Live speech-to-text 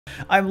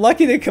I'm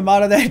lucky to come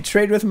out of that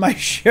trade with my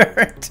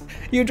shirt.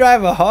 You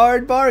drive a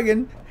hard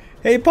bargain.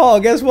 Hey, Paul,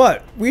 guess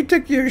what? We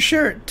took your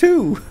shirt,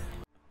 too.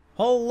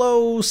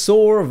 Hello,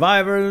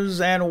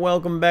 survivors, and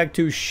welcome back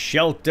to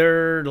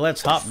Shelter.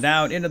 Let's hop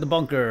down into the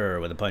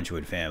bunker with the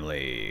Punchwood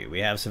family.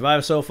 We have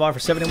survived so far for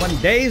 71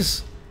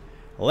 days.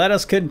 Let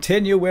us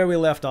continue where we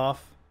left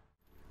off.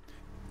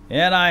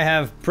 And I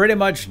have pretty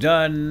much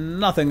done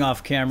nothing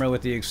off camera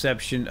with the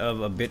exception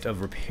of a bit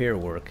of repair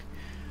work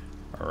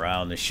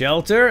around the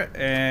shelter,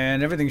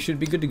 and everything should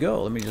be good to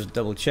go. Let me just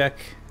double check.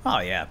 Oh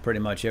yeah, pretty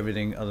much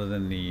everything other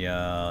than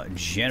the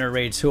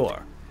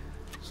generator.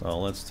 So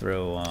let's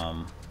throw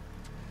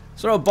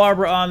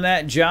Barbara on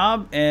that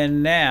job,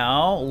 and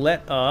now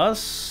let us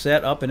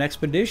set up an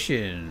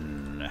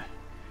expedition.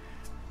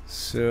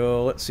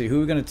 So let's see, who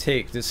we're gonna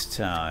take this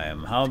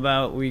time. How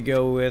about we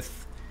go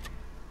with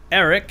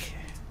Eric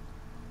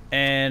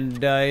and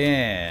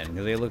Diane,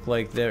 because they look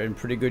like they're in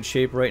pretty good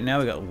shape right now.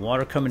 We got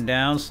water coming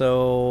down,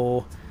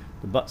 so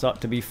the butts ought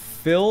to be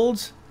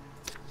filled.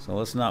 So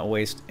let's not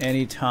waste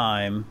any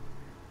time.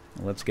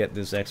 Let's get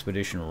this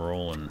expedition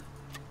rolling.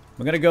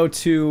 We're gonna go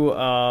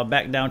to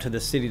back down to the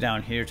city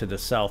down here to the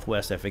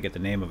southwest. I forget the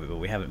name of it, but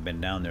we haven't been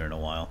down there in a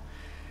while.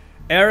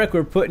 Eric,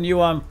 we're putting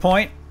you on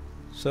point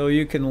so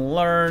you can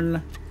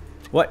learn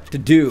what to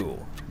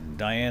do.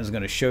 Diane's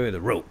gonna show you the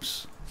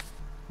ropes.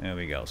 There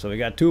we go. So we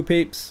got two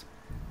peeps.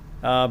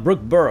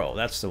 Brookboro,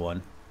 that's the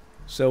one.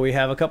 So we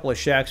have a couple of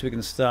shacks we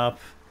can stop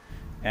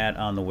at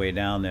on the way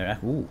down there.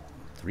 Ooh,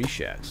 3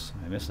 shacks.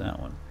 I missed that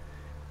one.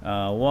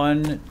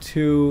 1,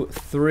 2,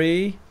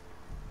 3.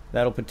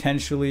 That'll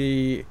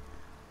potentially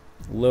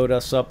load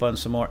us up on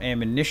some more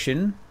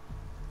ammunition.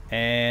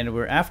 And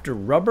we're after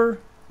rubber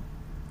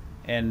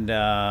and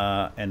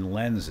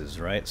lenses,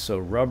 right? So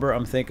rubber,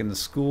 I'm thinking the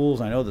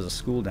schools. I know there's a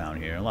school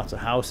down here, and lots of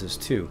houses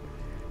too.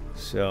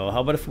 So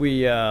how about if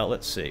we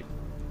let's see.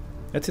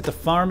 Let's hit the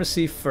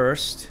pharmacy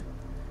first,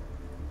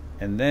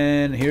 and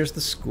then here's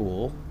the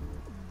school.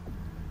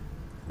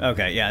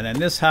 Okay, yeah, and then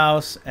this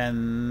house,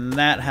 and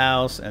that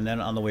house, and then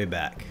on the way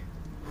back.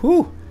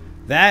 Whew!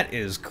 That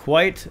is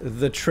quite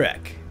the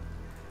trek.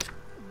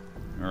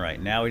 Alright,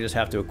 now we just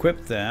have to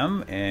equip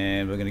them,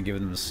 and we're going to give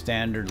them the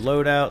standard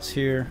loadouts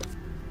here.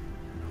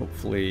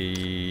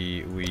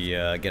 Hopefully we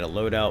get a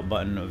loadout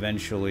button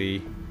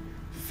eventually.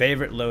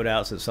 Favorite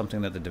loadouts is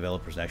something that the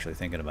developer's actually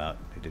thinking about.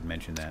 They did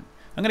mention that.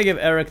 I'm going to give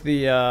Eric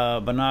the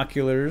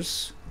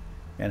binoculars.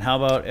 And how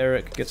about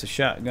Eric gets a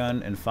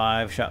shotgun and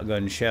 5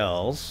 shotgun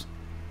shells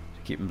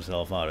to keep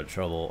himself out of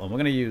trouble. And we're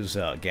going to use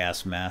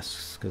gas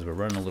masks because we're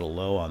running a little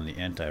low on the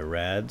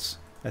anti-rads,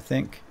 I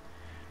think.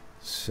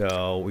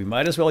 So we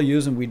might as well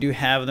use them. We do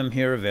have them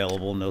here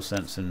available. No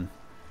sense in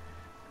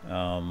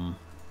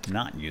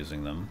not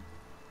using them.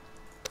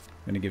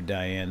 I'm going to give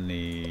Diane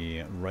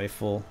the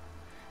rifle.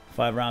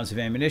 5 rounds of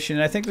ammunition.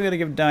 And I think we're going to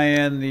give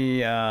Diane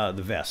the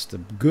vest, the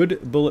good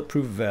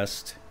bulletproof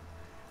vest,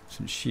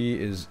 since she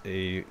is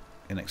an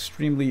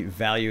extremely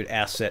valued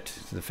asset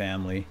to the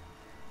family,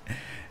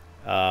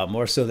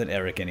 more so than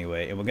Eric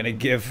anyway. And we're going to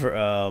give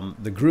her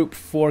the group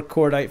 4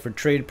 cordite for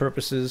trade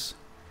purposes,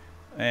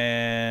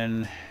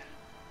 and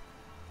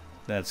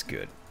that's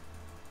good.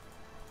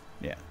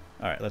 Yeah.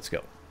 All right, let's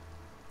go.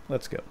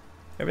 Let's go.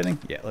 Everything?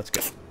 Yeah, let's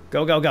go.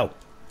 Go, go, go.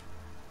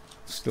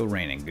 Still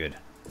raining. Good.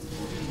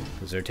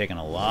 Because they're taking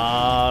a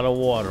lot of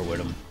water with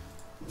them.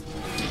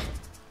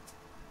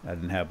 I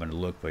didn't happen to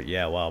look, but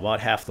yeah, wow, about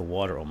half the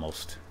water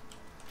almost.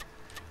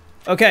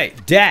 Okay,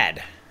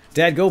 Dad.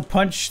 Dad, go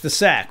punch the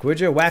sack,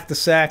 would you? Whack the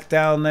sack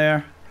down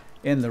there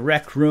in the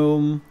rec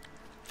room.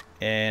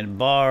 And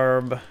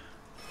Barb, why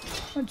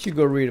don't you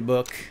go read a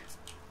book?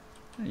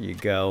 There you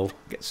go.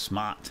 Get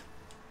smart.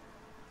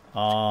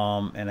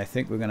 And I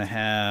think we're going to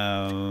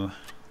have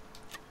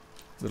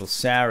little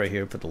Sarah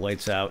here put the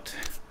lights out.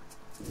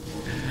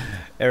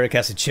 Eric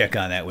has to check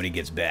on that when he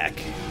gets back.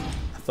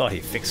 I thought he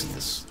fixed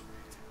this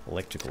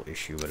electrical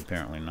issue, but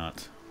apparently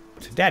not.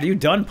 Dad, are you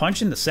done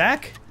punching the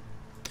sack?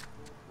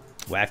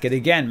 Whack it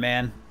again,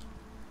 man.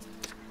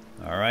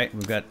 Alright,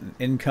 we've got an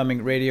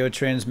incoming radio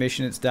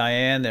transmission. It's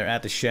Diane. They're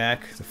at the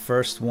shack. The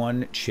first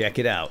one, check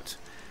it out.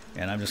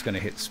 And I'm just going to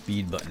hit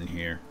speed button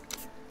here.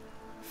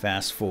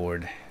 Fast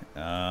forward.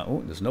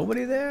 Oh, there's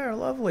nobody there.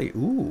 Lovely.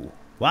 Ooh,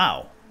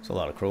 wow. That's a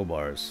lot of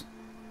crowbars.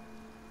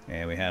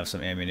 And we have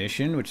some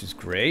ammunition, which is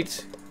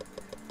great.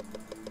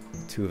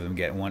 2 of them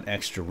get 1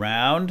 extra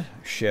round,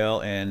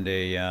 shell, and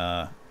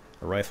a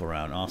rifle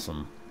round.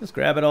 Awesome. Let's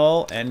grab it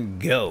all and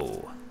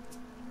go.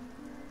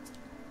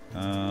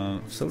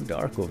 So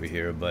dark over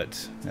here,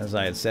 but as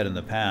I had said in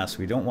the past,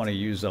 we don't want to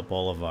use up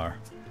all of our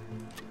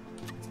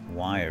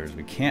wires.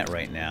 We can't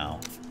right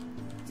now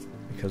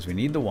because we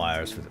need the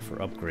wires for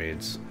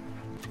upgrades.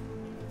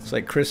 Looks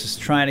like Chris is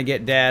trying to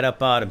get Dad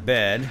up out of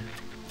bed.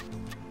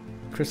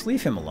 Chris,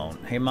 leave him alone.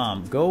 Hey,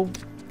 Mom, go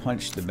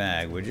punch the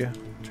bag, would you?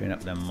 Train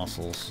up them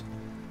muscles.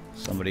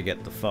 Somebody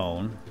get the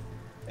phone.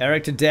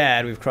 Eric to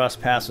Dad, we've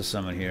crossed paths with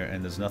someone here,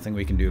 and there's nothing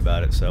we can do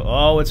about it. So,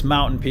 oh, it's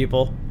mountain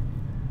people.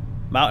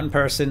 Mountain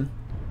person.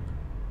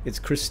 It's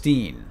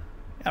Christine.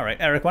 All right,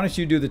 Eric, why don't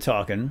you do the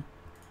talking?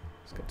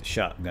 She's got the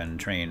shotgun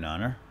trained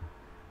on her.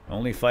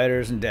 Only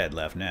fighters and dead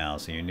left now,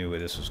 so you knew where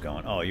this was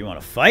going. Oh, you want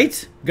to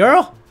fight,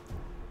 girl?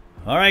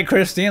 All right,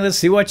 Christine, let's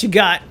see what you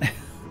got.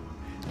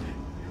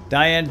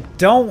 Diane,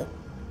 don't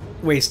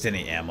waste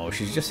any ammo.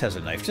 She just has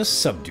a knife.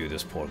 Just subdue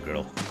this poor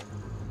girl.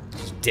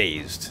 She's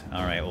dazed.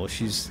 All right, well,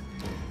 she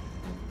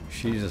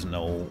doesn't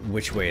know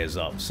which way is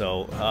up.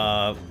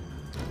 So,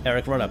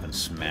 Eric, run up and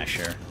smash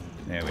her.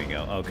 There we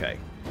go. Okay.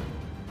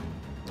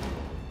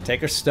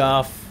 Take her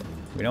stuff.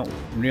 We don't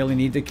really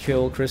need to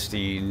kill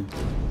Christine.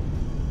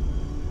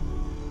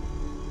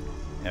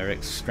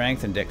 Eric's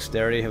strength and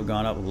dexterity have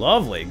gone up.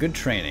 Lovely. Good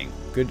training.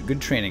 Good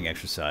training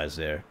exercise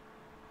there.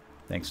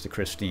 Thanks to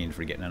Christine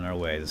for getting in our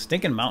way. The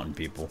stinking mountain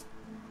people.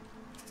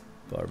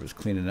 Barbara's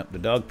cleaning up the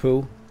dog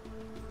poo.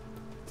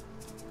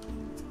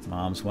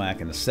 Mom's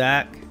whacking the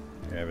sack.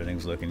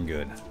 Everything's looking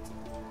good.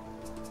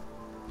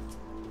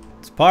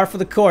 It's par for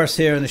the course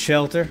here in the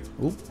shelter.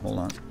 Oop, hold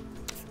on.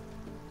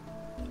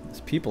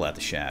 There's people at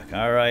the shack.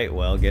 Alright,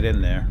 well, get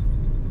in there.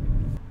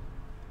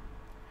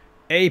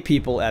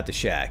 People at the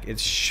shack.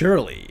 It's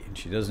Shirley.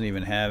 She doesn't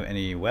even have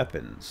any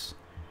weapons.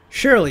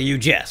 Shirley, you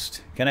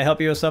jest. Can I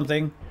help you with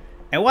something?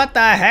 And what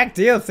the heck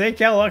do you think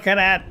you're looking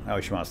at?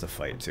 Oh, she wants to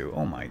fight too.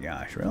 Oh my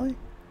gosh, really?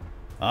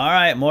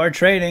 Alright, more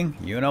trading.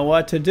 You know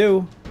what to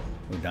do.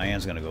 Oh,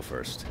 Diane's gonna go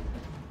first.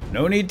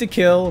 No need to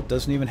kill.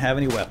 Doesn't even have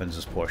any weapons,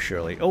 this poor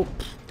Shirley. Oh,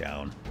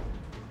 down.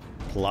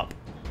 Plop.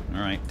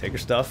 Alright, take her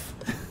stuff.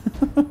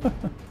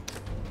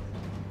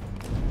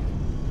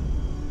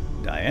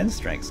 Diane's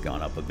strength's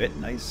gone up a bit.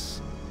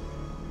 Nice.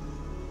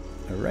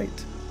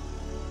 Alright.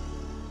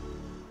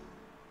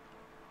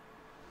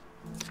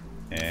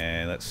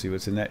 And let's see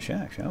what's in that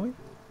shack, shall we?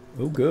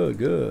 Oh, good,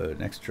 good.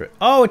 An extra.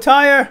 Oh, a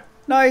tire!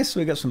 Nice.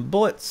 We got some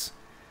bullets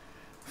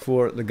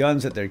for the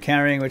guns that they're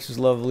carrying, which is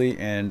lovely,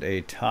 and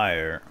a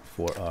tire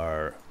for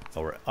our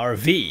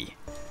RV,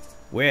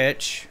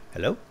 which...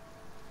 Hello?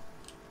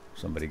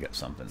 Somebody got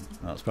something.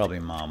 Oh, it's probably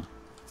Mom.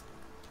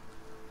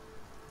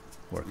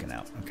 Working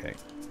out. Okay.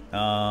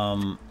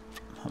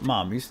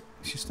 Mom,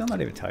 she's still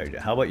not even tired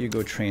yet. How about you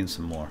go train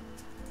some more?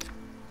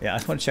 Yeah, I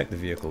just want to check the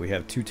vehicle. We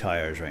have 2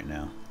 tires right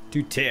now.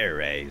 2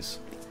 tires.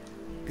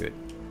 Good.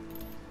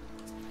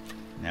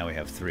 Now we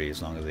have 3,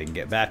 as long as they can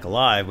get back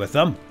alive with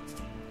them.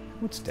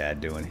 What's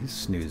Dad doing? He's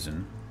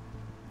snoozing.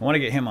 I want to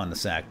get him on the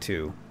sack,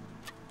 too.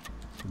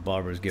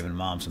 Barbara's giving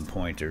Mom some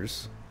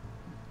pointers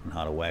on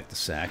how to whack the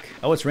sack.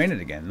 Oh, it's raining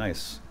again.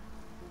 Nice.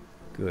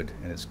 Good.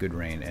 And it's good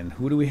rain. And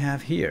who do we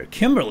have here?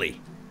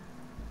 Kimberly!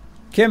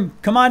 Kim,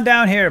 come on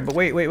down here. But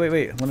wait.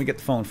 Let me get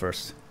the phone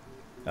first.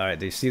 Alright,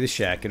 they see the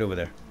shack. Get over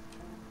there.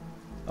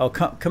 Oh,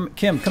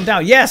 Kim, come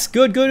down. Yes!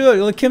 Good.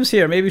 Look, Kim's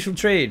here. Maybe she'll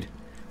trade.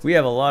 We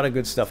have a lot of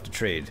good stuff to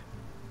trade.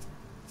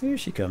 Here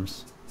she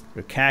comes.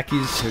 Her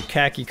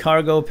khaki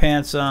cargo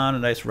pants on, a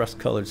nice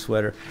rust-colored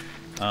sweater.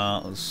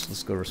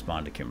 Let's go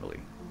respond to Kimberly.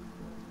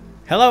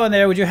 Hello in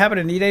there. Would you happen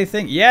to need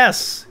anything?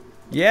 Yes.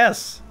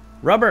 Yes.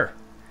 Rubber.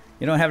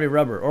 You don't have any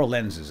rubber or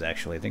lenses,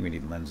 actually. I think we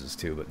need lenses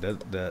too. But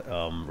the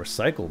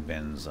recycle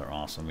bins are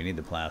awesome. We need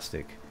the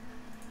plastic.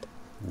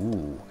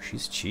 Ooh,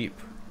 she's cheap.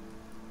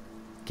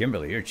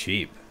 Kimberly, you're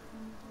cheap.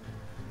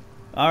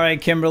 All right,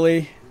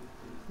 Kimberly.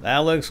 That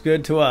looks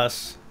good to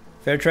us.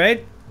 Fair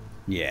trade?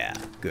 Yeah,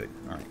 good.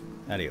 All right.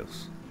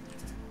 Adios.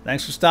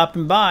 Thanks for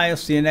stopping by. I'll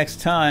see you next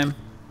time.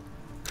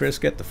 Chris,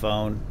 get the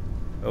phone.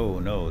 Oh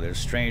no, there's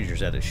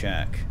strangers at the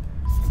shack.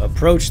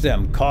 Approach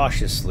them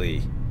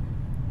cautiously.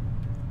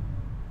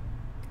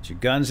 Get your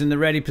guns in the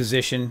ready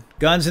position.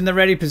 Guns in the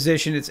ready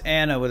position. It's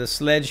Anna with a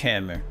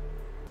sledgehammer.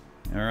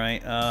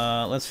 Alright,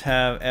 let's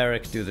have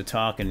Eric do the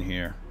talking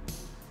here.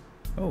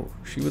 Oh,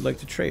 she would like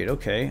to trade.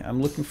 Okay, I'm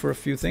looking for a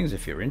few things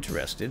if you're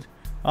interested.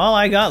 All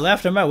I got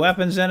left are my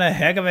weapons and a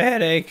heck of a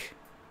headache.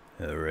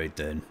 Alright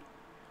then.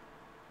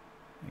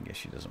 I guess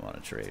she doesn't want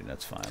to trade.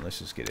 That's fine. Let's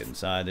just get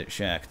inside that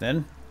shack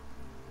then.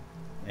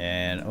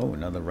 And, oh,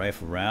 another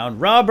rifle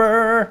round.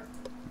 Rubber!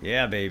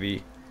 Yeah,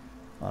 baby.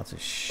 Lots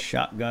of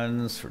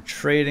shotguns for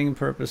trading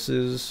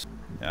purposes.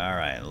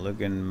 Alright,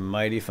 looking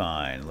mighty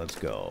fine. Let's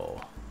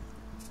go.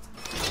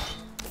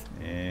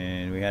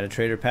 And we had a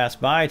trader pass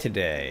by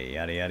today.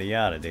 Yada, yada,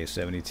 yada. Day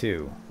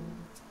 72.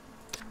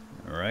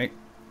 Alright.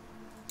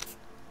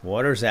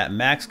 Water's at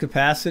max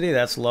capacity.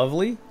 That's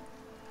lovely.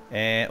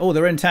 And, oh,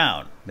 they're in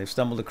town. They've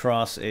stumbled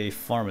across a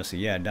pharmacy.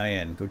 Yeah,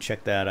 Diane, go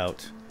check that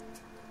out.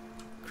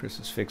 Chris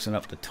is fixing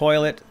up the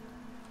toilet.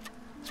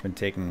 He's been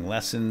taking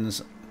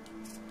lessons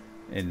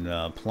in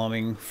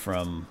plumbing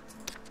from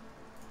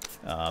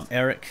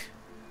Eric.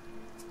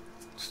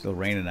 Still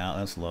raining out.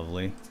 That's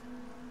lovely.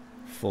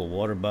 Full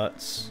water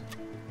butts.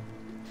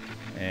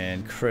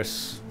 And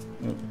Chris,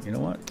 oh, you know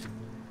what?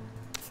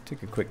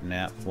 Take a quick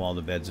nap while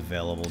the bed's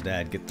available.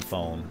 Dad, get the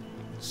phone.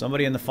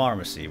 Somebody in the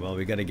pharmacy. Well,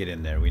 we got to get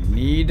in there. We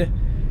need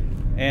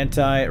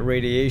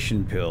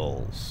anti-radiation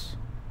pills.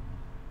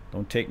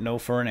 Don't take no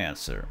for an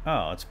answer.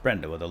 Oh, it's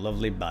Brenda with a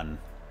lovely bun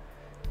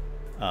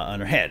on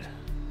her head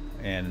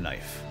and a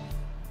knife.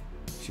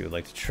 She would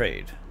like to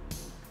trade.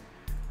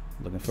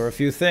 Looking for a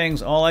few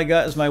things. All I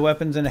got is my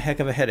weapons and a heck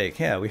of a headache.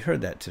 Yeah, we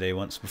heard that today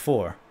once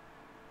before.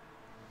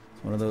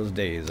 One of those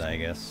days, I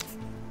guess.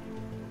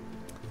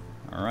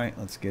 Alright,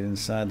 let's get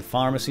inside the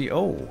pharmacy.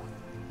 Oh!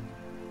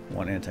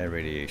 One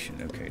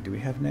anti-radiation. Okay, do we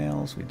have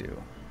nails? We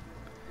do.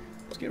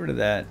 Let's get rid of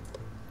that.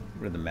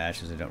 Get rid of the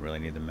matches. I don't really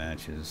need the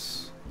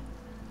matches.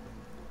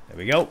 There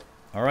we go.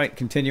 Alright,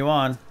 continue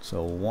on.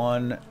 So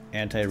one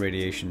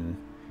anti-radiation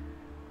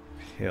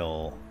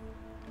pill.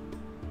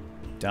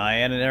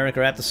 Diane and Eric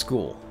are at the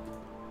school.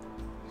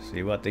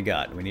 See what they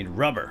got. We need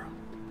rubber.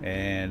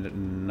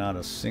 And not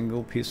a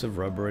single piece of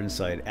rubber in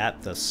sight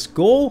at the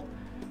school?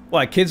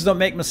 Why, kids don't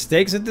make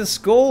mistakes at this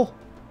school?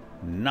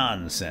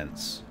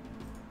 Nonsense.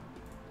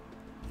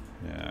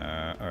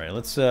 Alright,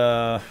 let's,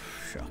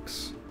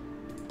 shucks.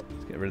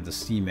 Let's get rid of the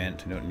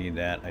cement. I don't need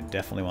that. I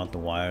definitely want the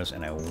wires,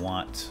 and I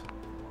want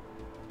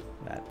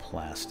that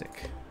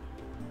plastic.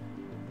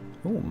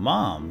 Oh,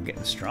 Mom,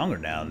 getting stronger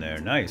down there.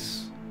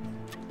 Nice.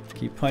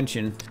 Keep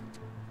punching.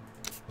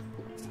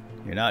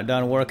 You're not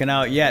done working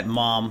out yet,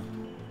 Mom.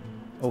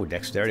 Oh,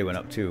 dexterity went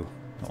up too.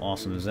 How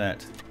awesome is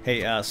that?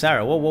 Hey,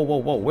 Sarah, whoa, whoa, whoa,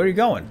 whoa. Where are you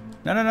going?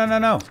 No, no, no, no,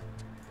 no.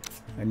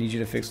 I need you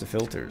to fix the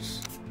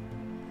filters.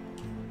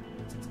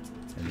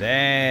 And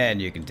then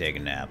you can take a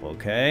nap,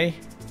 okay?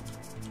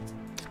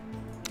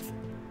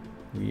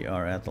 We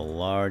are at the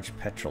large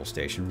petrol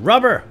station.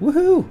 Rubber!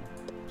 Woohoo!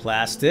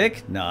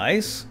 Plastic.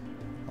 Nice.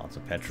 Lots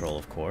of petrol,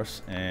 of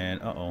course.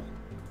 And, uh-oh.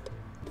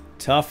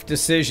 Tough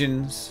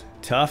decisions.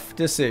 Tough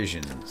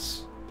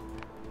decisions.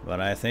 But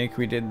I think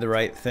we did the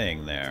right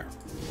thing there.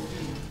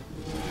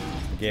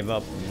 I gave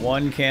up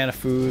 1 can of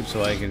food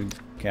so I could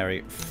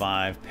carry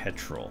 5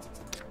 petrol.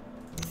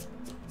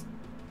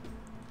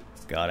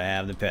 Gotta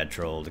have the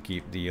petrol to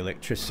keep the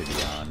electricity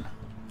on.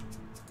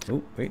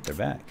 Oh, wait, they're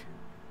back.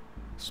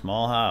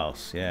 Small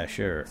house. Yeah,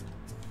 sure.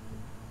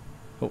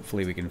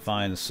 Hopefully we can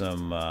find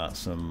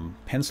some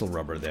pencil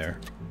rubber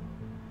there.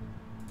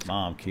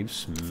 Mom, keep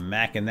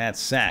smacking that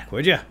sack,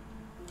 would ya?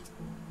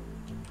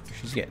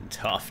 She's getting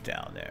tough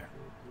down there.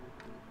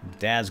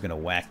 Dad's gonna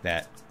whack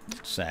that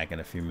sack in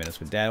a few minutes.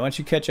 But Dad, why don't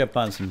you catch up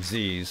on some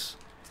Z's?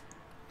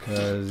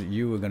 Because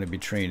you are gonna be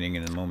training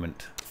in a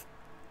moment.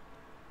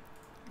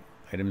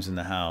 Items in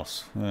the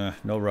house.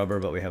 No rubber,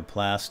 but we have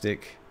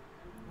plastic.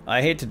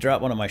 I hate to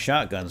drop one of my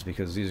shotguns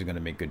because these are gonna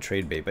make good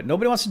trade bait. But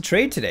nobody wants to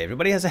trade today.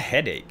 Everybody has a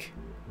headache.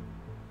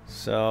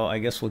 So I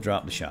guess we'll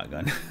drop the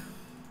shotgun.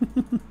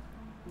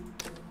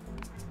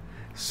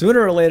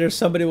 Sooner or later,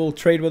 somebody will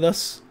trade with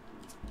us.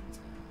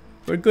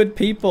 We're good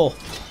people.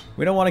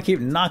 We don't want to keep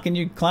knocking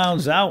you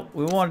clowns out.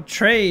 We want to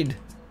trade.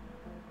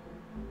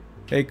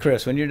 Hey,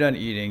 Chris, when you're done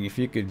eating, if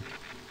you could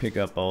pick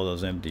up all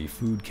those empty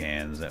food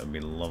cans, that would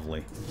be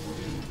lovely.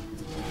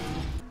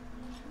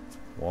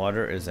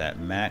 Water is at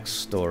max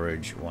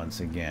storage once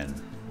again.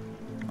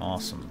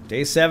 Awesome.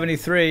 Day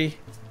 73.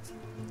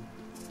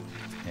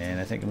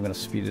 And I think I'm going to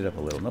speed it up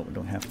a little. Nope, we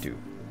don't have to.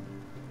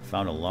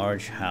 Found a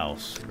large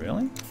house.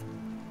 Really?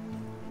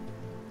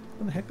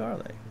 Where the heck are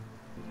they?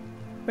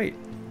 Wait.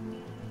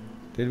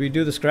 Did we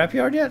do the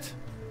scrapyard yet?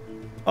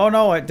 Oh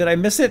no, did I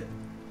miss it?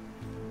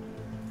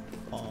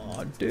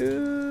 Oh,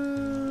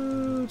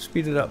 dude.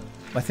 Speed it up.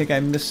 I think I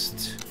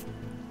missed...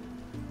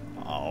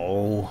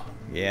 Oh,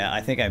 yeah,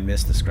 I think I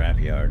missed the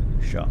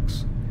scrapyard.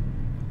 Shucks.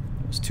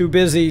 I was too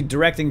busy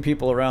directing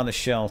people around the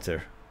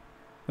shelter.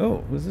 Oh,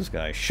 who's this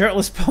guy?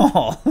 Shirtless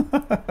Paul.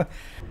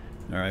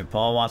 Alright,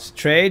 Paul wants to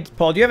trade.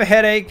 Paul, do you have a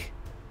headache?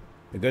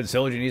 The good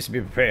soldier needs to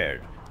be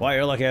prepared. Why,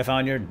 you're lucky I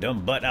found your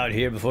dumb butt out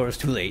here before it's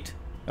too late.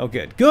 Oh,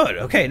 good. Good.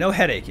 Okay, no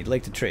headache. You'd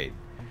like to trade.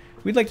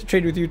 We'd like to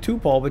trade with you too,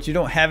 Paul, but you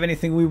don't have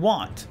anything we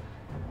want.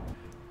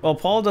 Well,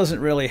 Paul doesn't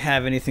really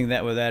have anything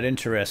that we're that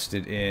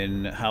interested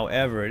in.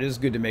 However, it is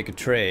good to make a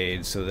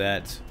trade so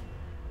that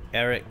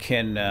Eric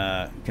can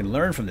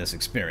learn from this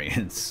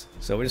experience.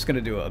 So we're just going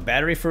to do a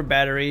battery for a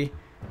battery,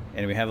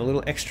 and we have a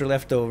little extra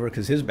left over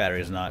because his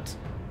battery is not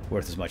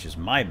worth as much as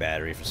my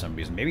battery for some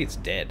reason. Maybe it's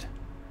dead.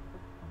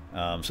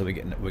 So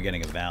we're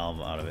getting a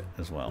valve out of it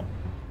as well.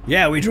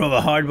 Yeah, we drove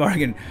a hard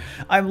bargain.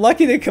 I'm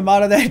lucky to come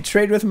out of that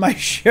trade with my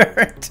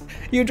shirt.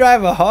 You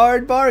drive a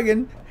hard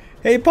bargain.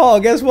 Hey, Paul,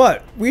 guess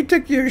what? We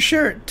took your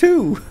shirt,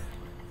 too.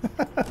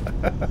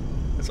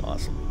 That's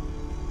awesome.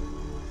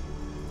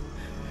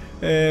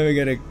 And we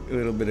got a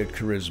little bit of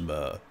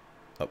charisma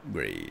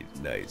upgrade.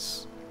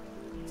 Nice.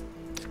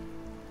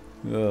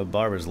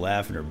 Barbara's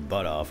laughing her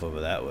butt off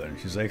over that one.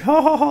 She's like,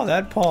 ha ha ha,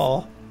 that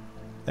Paul.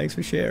 Thanks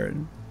for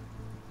sharing.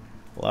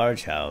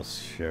 Large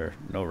house, sure.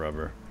 No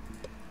rubber.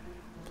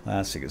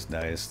 Plastic is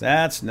nice.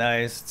 That's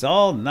nice. It's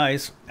all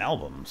nice.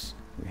 Albums.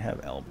 We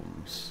have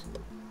albums.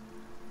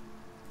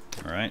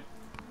 Alright.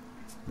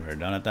 We're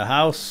done at the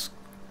house.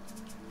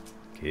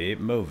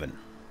 Keep moving.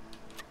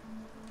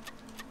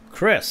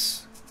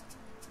 Chris.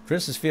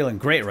 Chris is feeling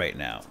great right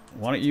now.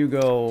 Why don't you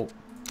go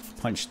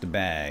punch the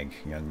bag,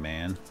 young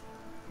man?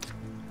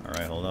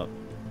 Alright, hold up.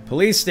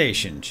 Police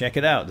station. Check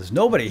it out. There's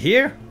nobody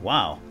here?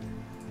 Wow.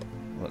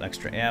 A little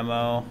extra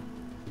ammo.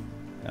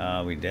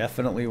 We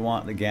definitely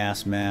want the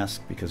gas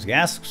mask because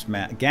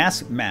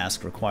gas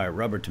masks require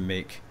rubber to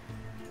make,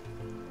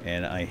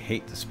 and I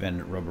hate to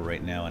spend rubber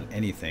right now on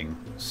anything.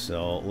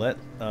 So let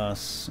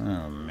us,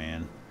 oh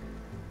man,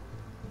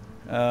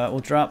 We'll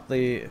drop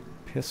the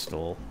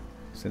pistol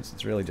since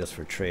it's really just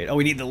for trade. Oh,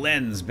 we need the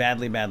lens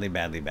badly, badly,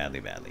 badly, badly,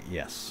 badly.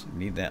 Yes,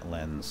 we need that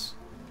lens.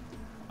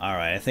 All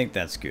right, I think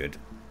that's good.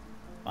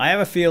 I have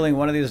a feeling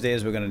one of these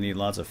days we're going to need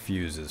lots of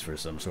fuses for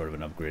some sort of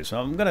an upgrade. So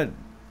I'm going to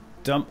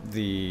dump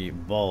the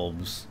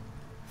bulbs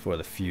for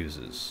the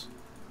fuses.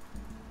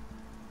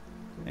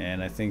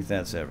 And I think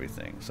that's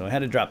everything. So I had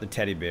to drop the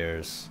teddy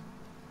bears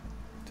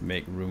to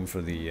make room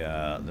for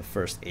the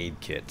first aid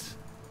kit.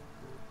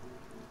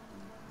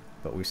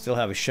 But we still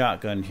have a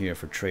shotgun here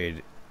for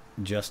trade,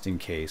 just in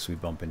case we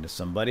bump into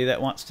somebody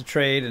that wants to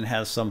trade and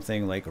has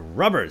something like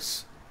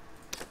rubbers.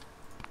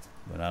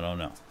 But I don't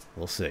know.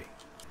 We'll see.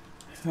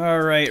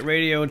 Alright,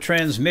 radio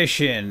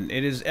transmission.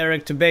 It is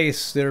Eric to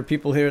base. There are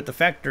people here at the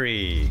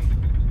factory.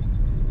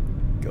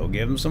 Go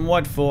give them some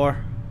what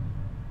for?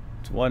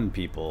 It's one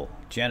people.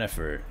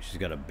 Jennifer. She's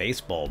got a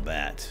baseball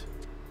bat.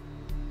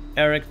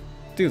 Eric,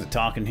 do the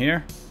talking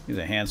here. He's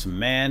a handsome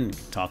man.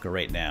 Talk her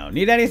right now.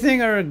 Need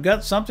anything or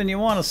got something you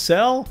want to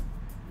sell?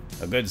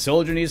 A good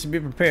soldier needs to be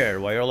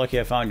prepared. Well, you're lucky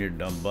I found your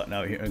dumb button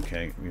out here.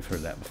 Okay, we've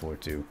heard that before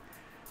too.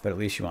 But at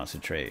least she wants to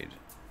trade.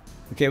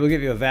 Okay, we'll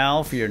give you a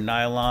valve for your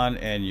nylon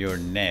and your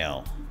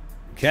nail.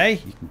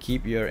 Okay, you can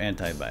keep your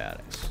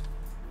antibiotics.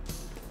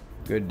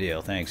 Good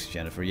deal. Thanks,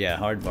 Jennifer. Yeah,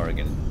 hard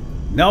bargain.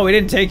 No, we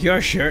didn't take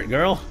your shirt,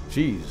 girl.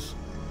 Jeez.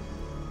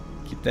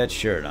 Keep that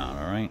shirt on,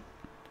 alright?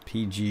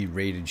 PG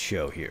rated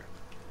show here.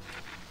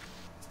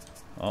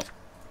 Oh,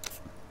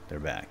 they're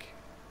back.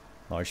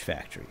 Large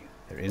factory.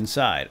 They're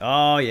inside.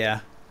 Oh, yeah.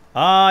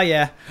 Oh,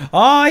 yeah.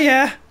 Oh,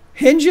 yeah.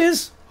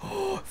 Hinges.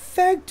 Oh,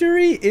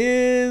 factory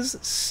is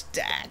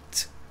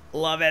stacked.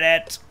 Loving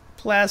it.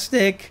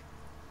 Plastic.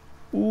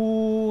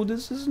 Ooh,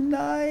 this is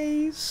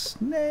nice.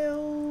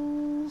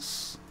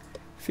 Nails.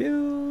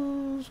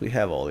 Fuse. We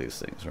have all these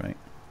things, right?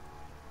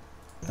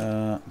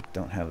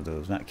 Don't have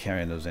those. Not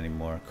carrying those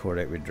anymore.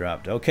 Cordite we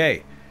dropped.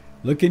 Okay.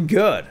 Looking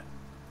good.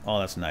 Oh,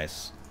 that's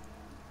nice.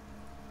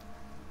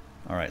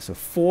 Alright, so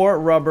 4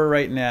 rubber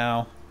right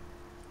now.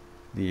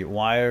 The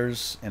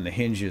wires and the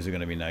hinges are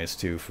going to be nice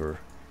too for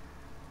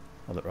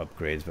other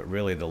upgrades, but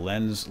really the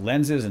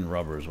lenses and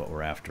rubber is what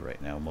we're after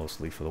right now,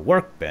 mostly for the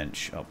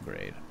workbench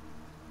upgrade.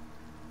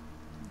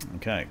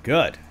 Okay,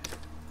 good.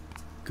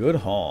 Good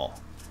haul.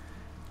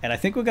 And I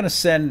think we're going to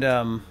send,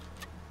 I'm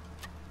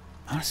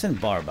going to send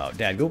Barb out.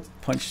 Dad, go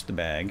punch the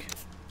bag.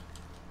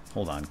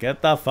 Hold on,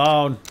 get the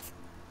phone.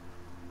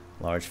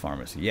 Large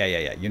pharmacy.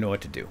 Yeah, you know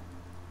what to do.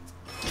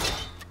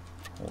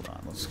 Hold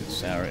on, let's get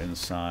Sarah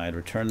inside.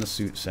 Return the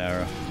suit,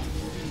 Sarah.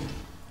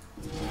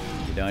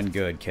 You done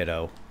good,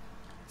 kiddo.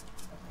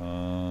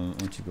 Why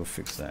don't you go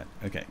fix that?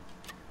 Okay.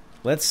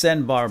 Let's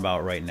send Barb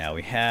out right now.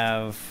 We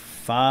have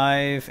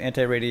 5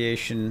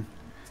 anti-radiation.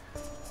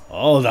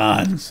 Hold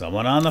on,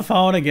 someone on the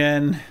phone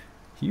again.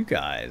 You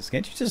guys,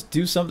 can't you just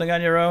do something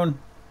on your own?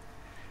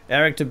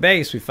 Eric to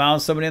base, we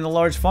found somebody in the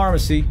large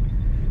pharmacy.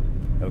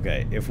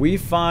 Okay, if we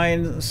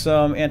find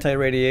some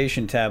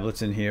anti-radiation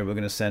tablets in here, we're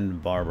gonna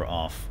send Barbara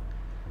off.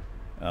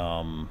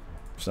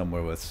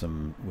 Somewhere with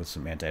some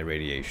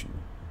anti-radiation.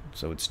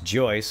 So it's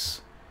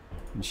Joyce,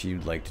 and she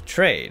would like to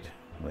trade,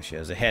 unless she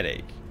has a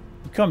headache.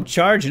 You come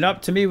charging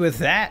up to me with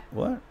that?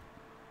 What?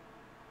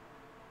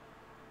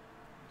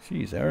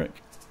 Jeez,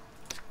 Eric.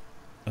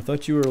 I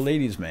thought you were a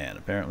ladies' man.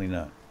 Apparently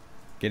not.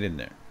 Get in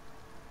there.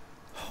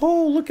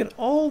 Oh, look at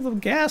all the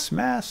gas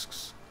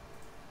masks.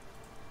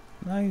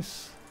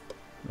 Nice.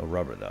 No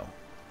rubber, though.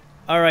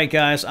 Alright,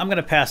 guys. I'm going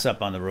to pass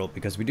up on the rope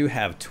because we do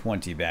have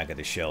 20 back at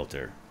the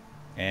shelter.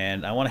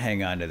 And I want to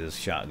hang on to this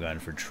shotgun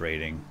for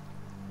trading.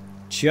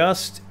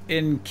 Just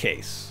in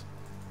case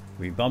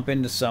we bump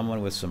into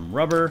someone with some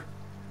rubber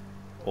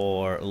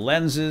or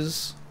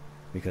lenses,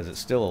 because it's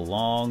still a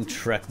long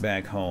trek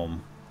back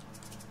home.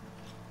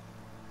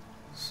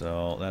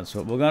 So that's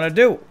what we're going to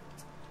do.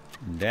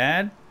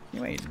 Dad,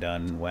 you ain't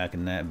done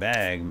whacking that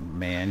bag,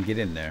 man. Get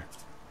in there.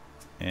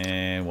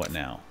 And what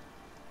now?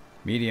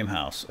 Medium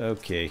house.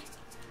 Okay.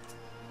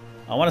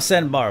 I want to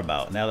send Barb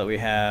out now that we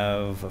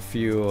have a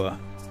few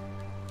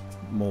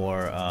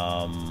more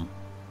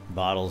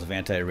bottles of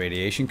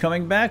anti-radiation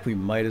coming back. We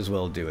might as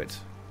well do it.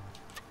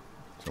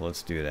 So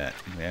let's do that.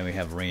 And we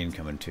have rain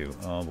coming too.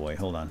 Oh boy,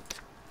 hold on.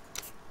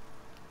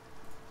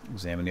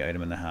 Examine the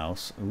item in the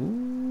house.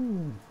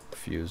 Ooh,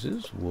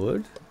 fuses,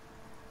 wood,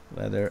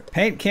 leather,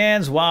 paint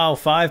cans. Wow,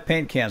 5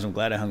 paint cans. I'm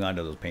glad I hung on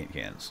to those paint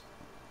cans.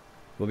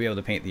 We'll be able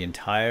to paint the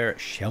entire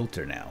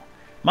shelter now.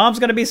 Mom's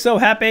gonna be so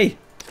happy.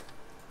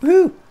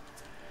 Woo!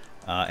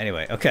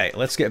 Anyway, okay,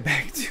 let's get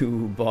back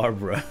to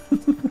Barbara.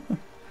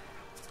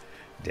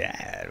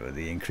 Dad with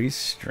the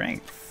increased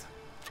strength.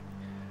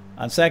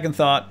 On second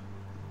thought,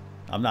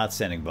 I'm not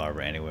sending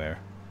Barbara anywhere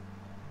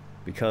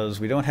because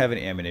we don't have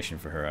any ammunition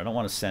for her. I don't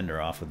want to send her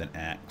off with an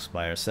axe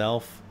by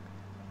herself.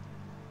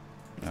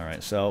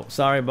 Alright, so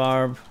sorry,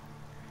 Barb.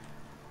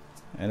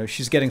 I know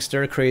she's getting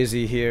stir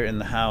crazy here in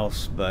the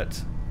house,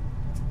 but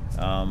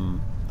I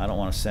don't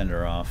want to send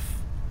her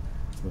off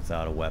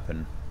without a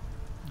weapon,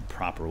 a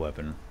proper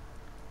weapon.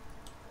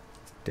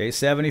 Day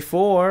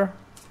 74.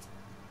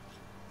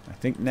 I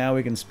think now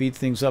we can speed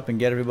things up and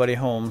get everybody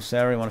home.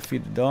 Sarah, you want to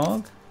feed the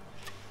dog?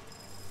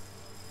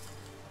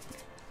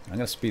 I'm going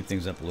to speed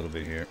things up a little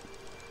bit here.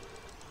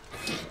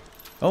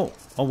 Oh,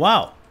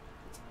 wow.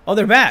 Oh,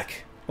 they're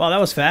back. Wow, that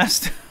was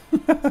fast.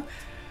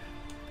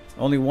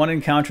 Only one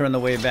encounter on the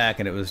way back,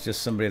 and it was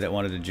just somebody that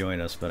wanted to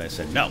join us, but I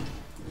said no.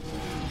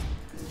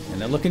 And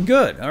they're looking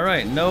good. All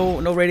right, no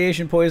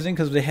radiation poisoning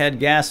because they had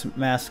gas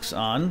masks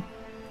on.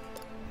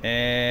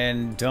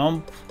 And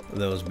dump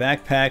those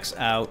backpacks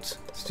out.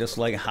 It's just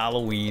like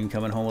Halloween,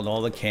 coming home with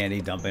all the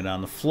candy, dumping it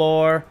on the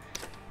floor.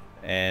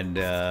 And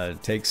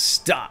take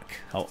stock.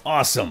 How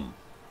awesome.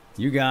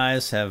 You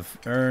guys have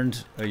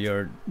earned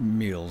your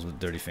meals with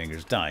dirty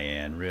fingers.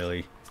 Diane,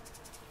 really?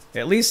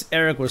 At least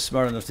Eric was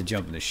smart enough to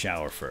jump in the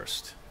shower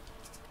first.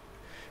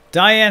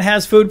 Diane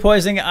has food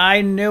poisoning.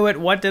 I knew it.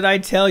 What did I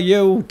tell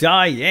you?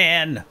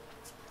 Diane!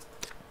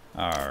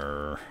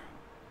 Arr.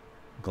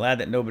 Glad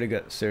that nobody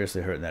got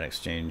seriously hurt in that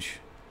exchange.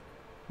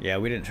 Yeah,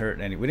 we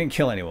didn't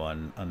kill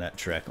anyone on that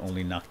trek.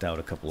 Only knocked out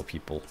a couple of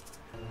people.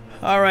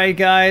 Alright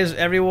guys,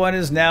 everyone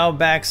is now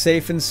back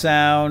safe and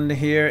sound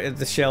here at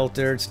the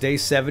shelter. It's day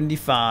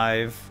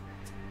 75.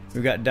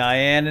 We've got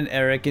Diane and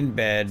Eric in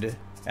bed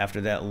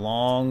after that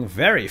long,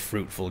 very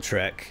fruitful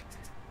trek.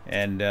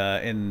 And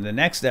in the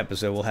next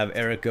episode, we'll have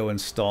Eric go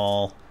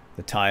install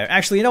the tire.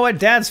 Actually, you know what?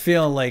 Dad's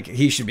feeling like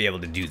he should be able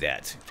to do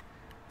that.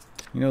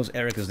 He knows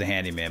Eric is the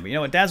handyman, but you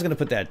know what? Dad's going to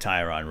put that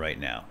tire on right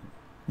now.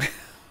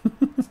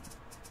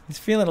 He's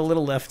feeling a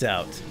little left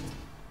out.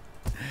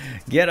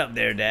 Get up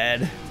there,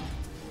 Dad.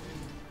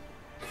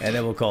 And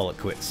then we'll call it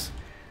quits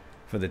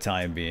for the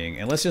time being.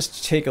 And let's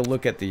just take a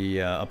look at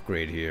the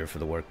upgrade here for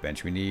the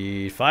workbench. We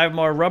need 5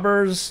 more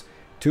rubbers,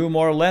 2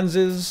 more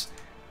lenses,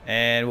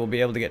 and we'll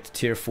be able to get to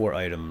tier 4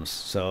 items.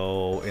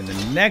 So in the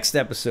next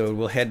episode,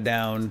 we'll head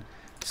down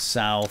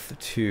south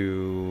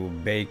to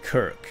Bay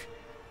Kirk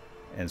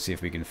and see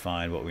if we can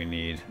find what we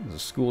need. There's a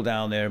school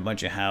down there, a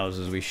bunch of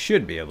houses. We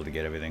should be able to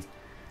get everything.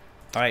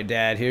 All right,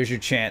 Dad, here's your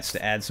chance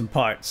to add some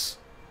parts.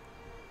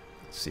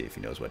 Let's see if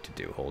he knows what to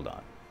do. Hold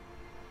on.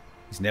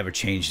 He's never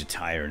changed a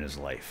tire in his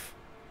life.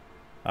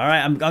 All right,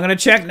 I'm going to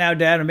check now,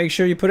 Dad, and make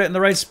sure you put it in the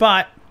right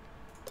spot.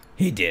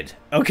 He did.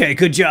 Okay,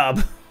 good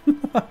job.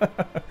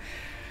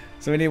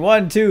 So we need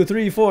 1, 2,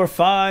 3, 4,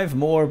 5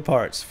 more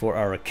parts for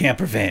our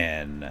camper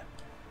van.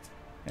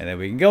 And then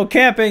we can go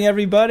camping,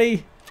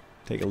 everybody.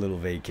 Take a little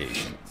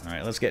vacation. All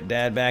right, let's get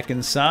Dad back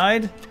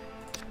inside.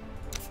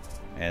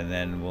 And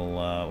then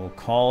we'll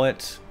call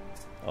it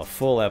a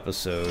full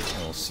episode.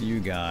 And we'll see you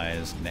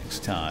guys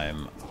next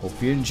time.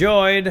 Hope you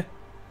enjoyed.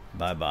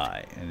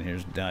 Bye-bye. And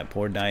here's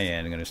poor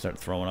Diane. I'm going to start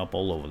throwing up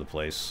all over the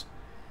place.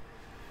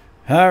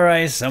 All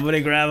right,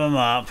 somebody grab him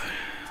up.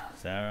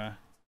 Sarah.